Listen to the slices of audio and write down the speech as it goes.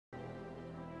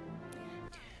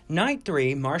Night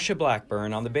 3, Marsha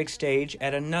Blackburn on the big stage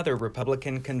at another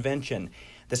Republican convention.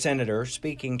 The senator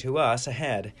speaking to us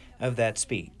ahead of that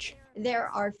speech. There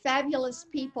are fabulous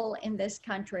people in this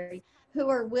country who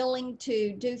are willing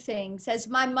to do things. As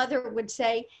my mother would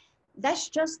say, that's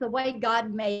just the way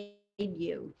God made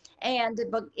you.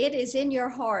 But it is in your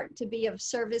heart to be of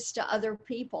service to other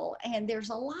people. And there's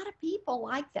a lot of people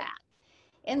like that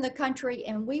in the country,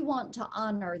 and we want to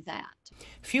honor that.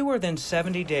 Fewer than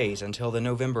 70 days until the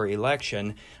November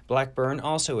election, Blackburn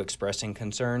also expressing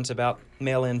concerns about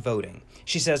mail-in voting.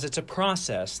 She says it's a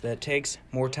process that takes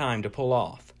more time to pull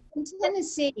off. In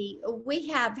Tennessee, we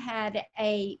have had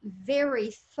a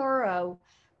very thorough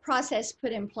process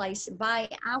put in place by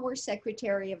our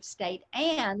Secretary of State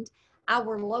and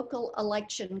our local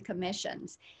election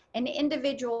commissions. And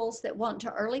individuals that want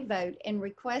to early vote and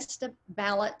request a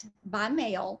ballot by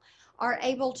mail are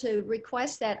able to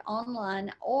request that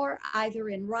online or either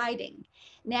in writing.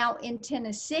 Now in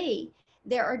Tennessee,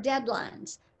 there are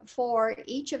deadlines for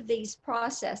each of these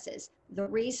processes. The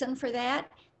reason for that,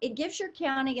 it gives your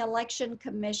county election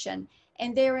commission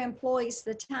and their employees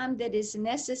the time that is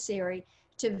necessary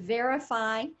to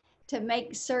verify, to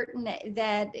make certain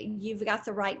that you've got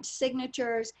the right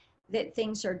signatures, that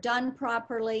things are done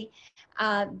properly,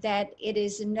 that it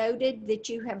is noted that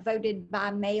you have voted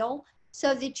by mail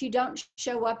so that you don't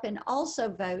show up and also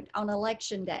vote on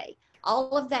election day.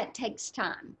 All of that takes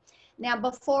time. Now,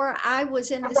 before I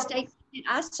was in the state,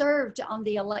 I served on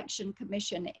the election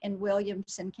commission in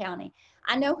Williamson County.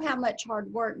 I know how much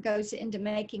hard work goes into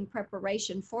making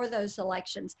preparation for those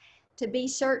elections to be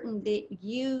certain that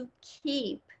you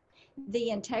keep the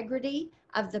integrity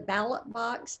of the ballot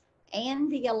box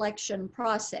and the election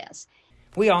process.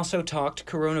 We also talked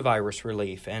coronavirus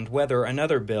relief and whether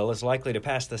another bill is likely to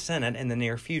pass the Senate in the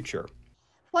near future.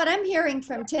 What I'm hearing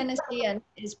from Tennesseans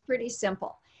is pretty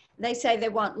simple. They say they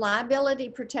want liability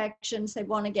protections, they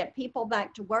want to get people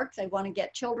back to work, they want to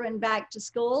get children back to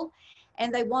school,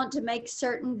 and they want to make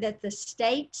certain that the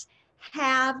states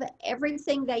have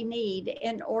everything they need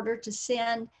in order to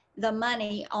send the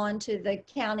money onto the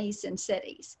counties and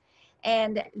cities.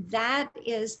 And that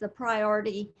is the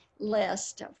priority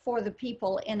list for the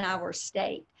people in our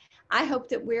state. I hope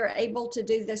that we're able to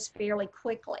do this fairly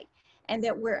quickly and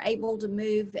that we're able to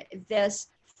move this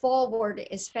forward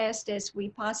as fast as we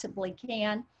possibly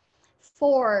can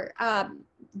for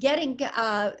getting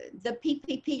the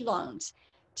PPP loans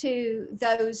to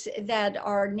those that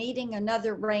are needing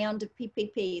another round of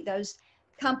PPP, those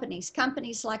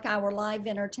companies like our live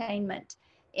entertainment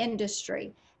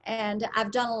industry. And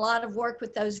I've done a lot of work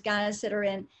with those guys that are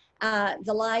in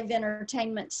the live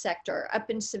entertainment sector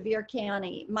up in Sevier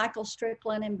County, Michael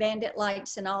Strickland and Bandit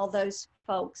Lights and all those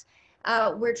folks.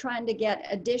 We're trying to get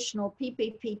additional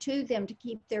PPP to them to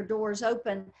keep their doors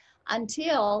open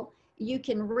until you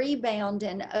can rebound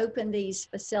and open these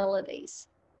facilities.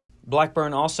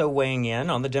 Blackburn also weighing in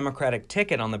on the Democratic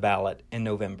ticket on the ballot in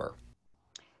November.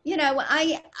 You know,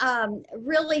 I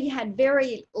really had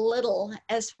very little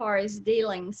as far as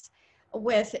dealings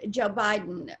with Joe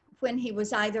Biden when he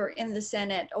was either in the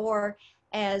Senate or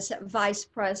as vice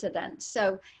president.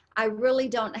 So I really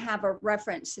don't have a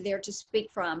reference there to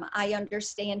speak from. I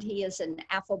understand he is an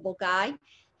affable guy.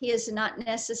 He is not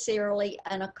necessarily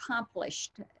an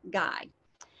accomplished guy.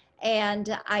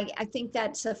 And I think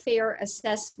that's a fair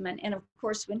assessment. And of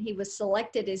course, when he was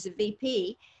selected as a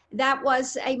VP, that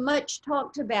was a much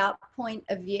talked about point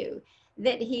of view,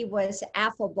 that he was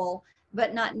affable,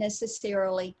 but not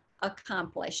necessarily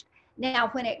accomplished. Now,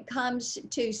 when it comes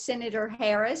to Senator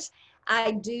Harris,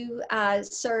 I do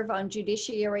serve on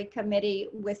Judiciary Committee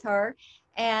with her,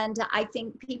 and I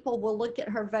think people will look at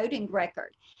her voting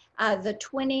record. The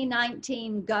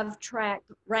 2019 GovTrack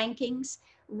rankings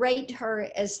rate her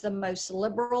as the most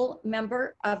liberal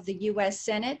member of the U.S.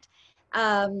 Senate.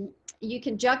 You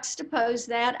can juxtapose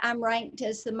that. I'm ranked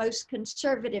as the most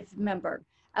conservative member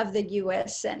of the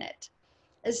U.S. Senate.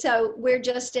 So we're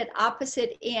just at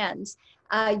opposite ends.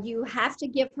 You have to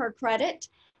give her credit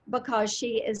because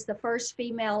she is the first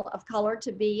female of color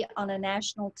to be on a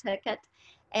national ticket.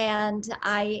 And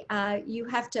you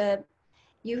have to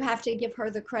give her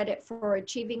the credit for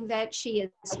achieving that. She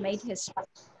has made history.